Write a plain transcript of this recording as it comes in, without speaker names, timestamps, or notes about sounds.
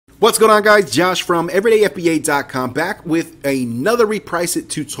What's going on, guys? Josh from everydayfba.com back with another Reprice It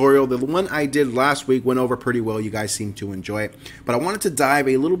tutorial. The one I did last week went over pretty well. You guys seem to enjoy it, but I wanted to dive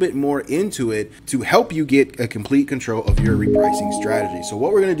a little bit more into it to help you get a complete control of your repricing strategy. So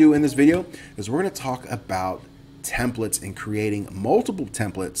what we're going to do in this video is we're going to talk about templates and creating multiple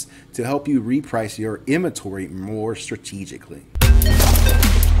templates to help you reprice your inventory more strategically.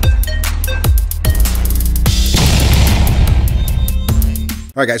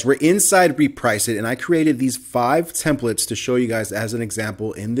 All right, guys, we're inside Reprice It, and I created these 5 templates to show you guys as an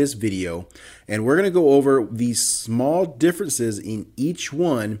example in this video. And we're going to go over these small differences in each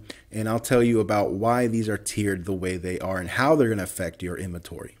one, and I'll tell you about why these are tiered the way they are and how they're going to affect your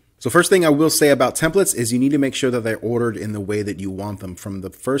inventory. So first thing I will say about templates is you need to make sure that they're ordered in the way that you want them, from the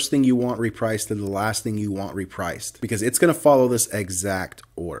first thing you want repriced to the last thing you want repriced, because it's going to follow this exact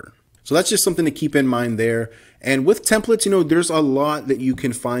order. So that's just something to keep in mind there. And with templates, you know, there's a lot that you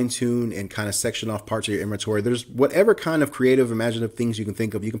can fine tune and kind of section off parts of your inventory. There's whatever kind of creative, imaginative things you can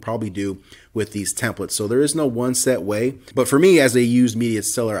think of, you can probably do with these templates. So there is no one set way. But for me, as a used media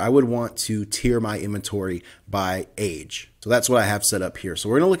seller, I would want to tier my inventory by age. So that's what I have set up here. So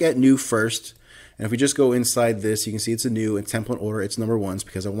we're going to look at new first. And if we just go inside this, you can see it's a new and template order. It's number 1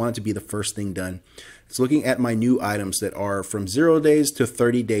 because I want it to be the first thing done. It's looking at my new items that are from 0 days to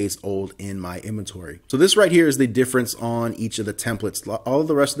 30 days old in my inventory. So this right here is the difference on each of the templates. All of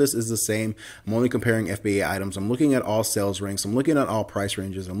the rest of this is the same. I'm only comparing FBA items. I'm looking at all sales ranks. I'm looking at all price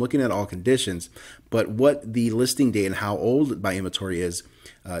ranges. I'm looking at all conditions. But what the listing date and how old my inventory is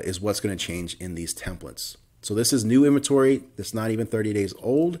what's going to change in these templates. So this is new inventory that's not even 30 days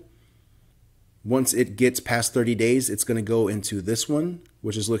old. Once it gets past 30 days, it's going to go into this one,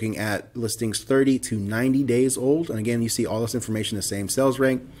 which is looking at listings 30 to 90 days old. And again, you see all this information the same: sales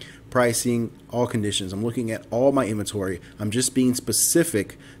rank, pricing, all conditions. I'm looking at all my inventory. I'm just being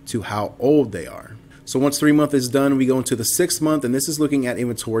specific to how old they are. So once 3 month is done, we go into the 6th month, and this is looking at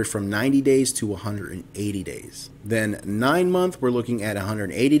inventory from 90 days to 180 days. Then 9 month, we're looking at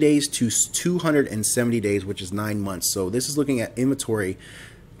 180 days to 270 days, which is 9 months. So this is looking at inventory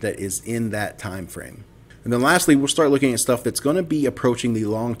that is in that time frame. And then lastly, we'll start looking at stuff that's going to be approaching the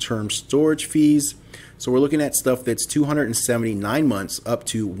long-term storage fees. So we're looking at stuff that's 279 months up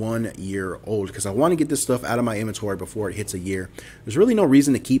to 1 year old, because I want to get this stuff out of my inventory before it hits a year. There's really no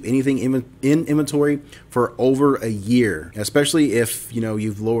reason to keep anything in inventory for over a year, especially if, you know,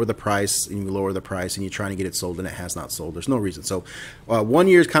 you've lowered the price and you're trying to get it sold and it has not sold. There's no reason. So 1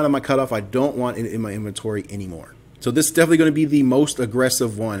 year is kind of my cutoff. I don't want it in my inventory anymore. So this is definitely going to be the most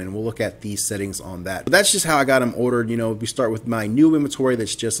aggressive one, and we'll look at these settings on that. But that's just how I got them ordered. You know, we start with my new inventory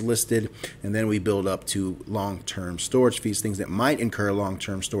that's just listed, and then we build up to long-term storage fees, things that might incur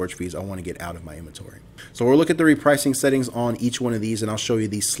long-term storage fees I want to get out of my inventory. So we'll look at the repricing settings on each one of these, and I'll show you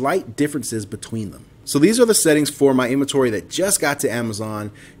the slight differences between them. So these are the settings for my inventory that just got to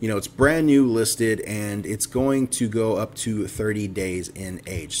Amazon. You know, it's brand new listed, and it's going to go up to 30 days in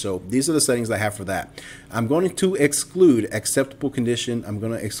age. So these are the settings I have for that. I'm going to exclude acceptable condition. I'm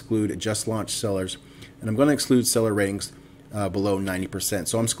going to exclude just launched sellers, and I'm going to exclude seller ratings below 90%.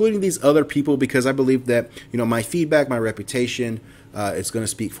 So I'm excluding these other people because I believe that, you know, my feedback, my reputation, it's going to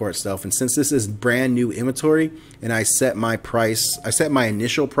speak for itself. And since this is brand new inventory and I set my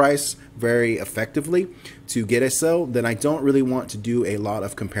initial price very effectively to get a sell, then I don't really want to do a lot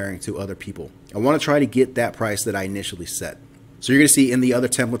of comparing to other people. I want to try to get that price that I initially set. So you're going to see in the other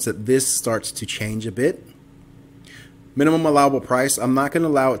templates that this starts to change a bit. Minimum allowable price, I'm not going to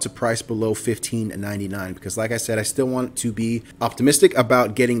allow it to price below $15.99 because, like I said, I still want to be optimistic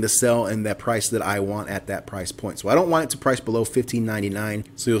about getting the sell and that price that I want at that price point. So I don't want it to price below $15.99.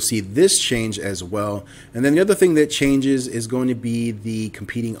 So you'll see this change as well. And then the other thing that changes is going to be the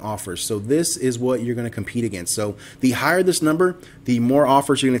competing offers. So this is what you're going to compete against. So the higher this number, the more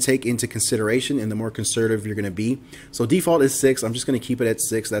offers you're going to take into consideration and the more conservative you're going to be. So default is 6. I'm just going to keep it at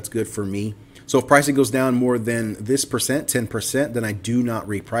 6. That's good for me. So if pricing goes down more than this percent, 10%, then I do not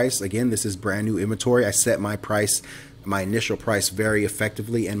reprice. Again, this is brand new inventory. I set my price, my initial price, very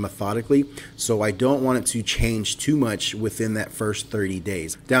effectively and methodically. So I don't want it to change too much within that first 30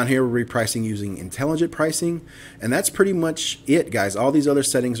 days. Down here, we're repricing using intelligent pricing. And that's pretty much it, guys. All these other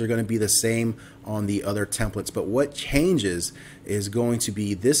settings are going to be the same on the other templates. But what changes is going to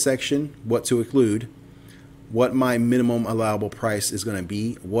be this section, what to include, what my minimum allowable price is going to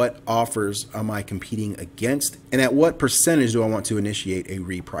be, what offers am I competing against, and at what percentage do I want to initiate a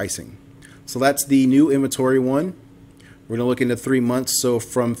repricing. So that's the new inventory one. We're gonna look into 3 months. So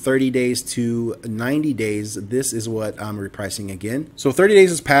from 30 days to 90 days, this is what I'm repricing again. So 30 days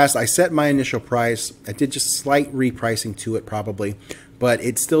has passed. I set my initial price. I did just slight repricing to it probably, but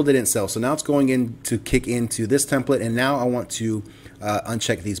it still didn't sell. So now it's going in to kick into this template, and now I want to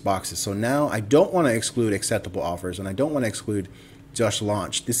uncheck these boxes. So now I don't want to exclude acceptable offers, and I don't want to exclude just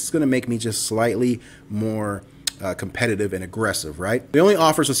launched. This is going to make me just slightly more competitive and aggressive, right? The only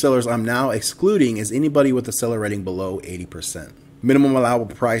offers of sellers I'm now excluding is anybody with a seller rating below 80%. Minimum allowable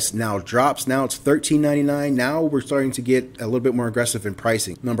price now drops. Now it's $13.99. Now we're starting to get a little bit more aggressive in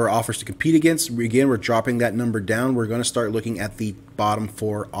pricing. Number of offers to compete against. Again, we're dropping that number down. We're going to start looking at the bottom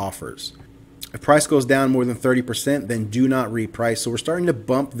 4 offers. If price goes down more than 30%, then do not reprice. So we're starting to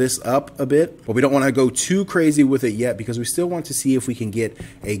bump this up a bit, but we don't want to go too crazy with it yet because we still want to see if we can get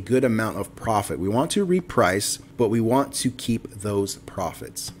a good amount of profit. We want to reprice, but we want to keep those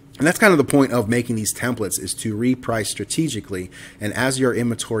profits. And that's kind of the point of making these templates, is to reprice strategically. And as your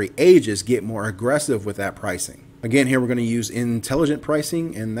inventory ages, get more aggressive with that pricing. Again, here we're going to use intelligent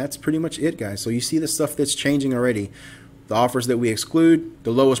pricing, and that's pretty much it, guys. So you see the stuff that's changing already. The offers that we exclude,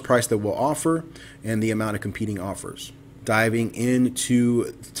 the lowest price that we'll offer, and the amount of competing offers. Diving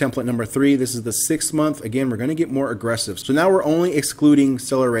into template number 3, this is the 6 month. Again, we're going to get more aggressive. So now we're only excluding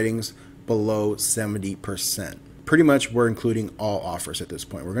seller ratings below 70%. Pretty much we're including all offers at this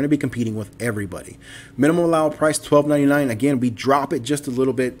point. We're going to be competing with everybody. Minimum allowable price $12.99. Again, we drop it just a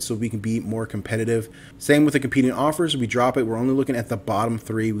little bit so we can be more competitive. Same with the competing offers. We drop it. We're only looking at the bottom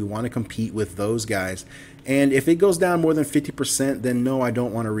 3. We want to compete with those guys. And if it goes down more than 50%, then no, I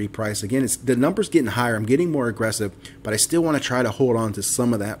don't want to reprice. Again, the number's getting higher. I'm getting more aggressive, but I still want to try to hold on to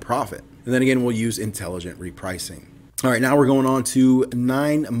some of that profit. And then again, we'll use intelligent repricing. All right, now we're going on to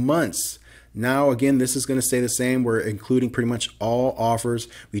 9 months. Now, again, this is going to stay the same. We're including pretty much all offers.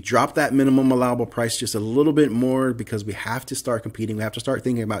 We drop that minimum allowable price just a little bit more because we have to start competing. We have to start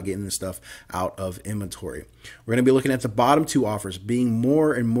thinking about getting this stuff out of inventory. We're going to be looking at the bottom 2 offers, being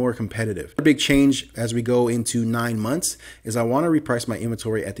more and more competitive. A big change as we go into 9 months is I want to reprice my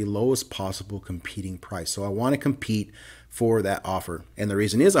inventory at the lowest possible competing price. So I want to compete for that offer. And the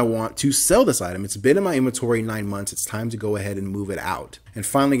reason is I want to sell this item. It's been in my inventory 9 months. It's time to go ahead and move it out. And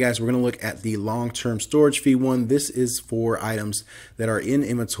finally, guys, we're going to look at the long-term storage fee one. This is for items that are in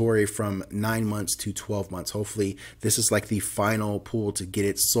inventory from 9 months to 12 months. Hopefully this is like the final pool to get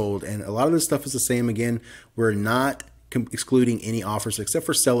it sold. And a lot of this stuff is the same. Again, we're not excluding any offers except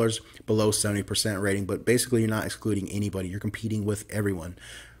for sellers below 70% rating, but basically you're not excluding anybody. You're competing with everyone.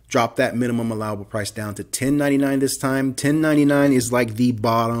 Drop that minimum allowable price down to $10.99 this time. $10.99 is like the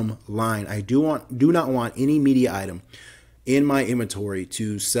bottom line. I do not want any media item in my inventory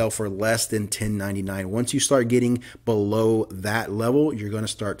to sell for less than $10.99. Once you start getting below that level, you're going to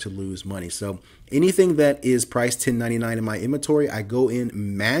start to lose money. So anything that is priced $10.99 in my inventory, I go in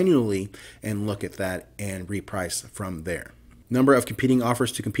manually and look at that and reprice from there. Number of competing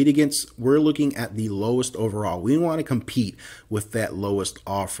offers to compete against, we're looking at the lowest overall. We want to compete with that lowest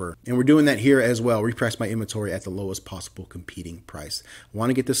offer. And we're doing that here as well. Reprice my inventory at the lowest possible competing price. I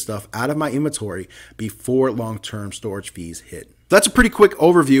want to get this stuff out of my inventory before long-term storage fees hit. That's a pretty quick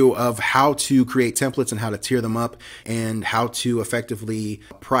overview of how to create templates and how to tier them up and how to effectively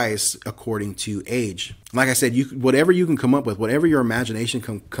price according to age. Like I said, whatever you can come up with, whatever your imagination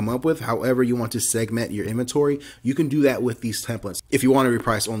can come up with, however you want to segment your inventory, you can do that with these templates. If you want to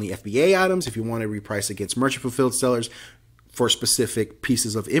reprice only FBA items, if you want to reprice against merchant fulfilled sellers for specific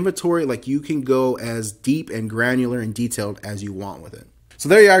pieces of inventory, like you can go as deep and granular and detailed as you want with it. So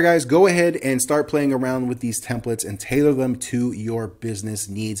there you are, guys. Go ahead and start playing around with these templates and tailor them to your business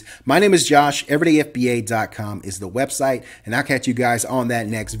needs. My name is Josh. EverydayFBA.com is the website, and I'll catch you guys on that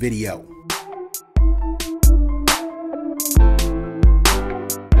next video.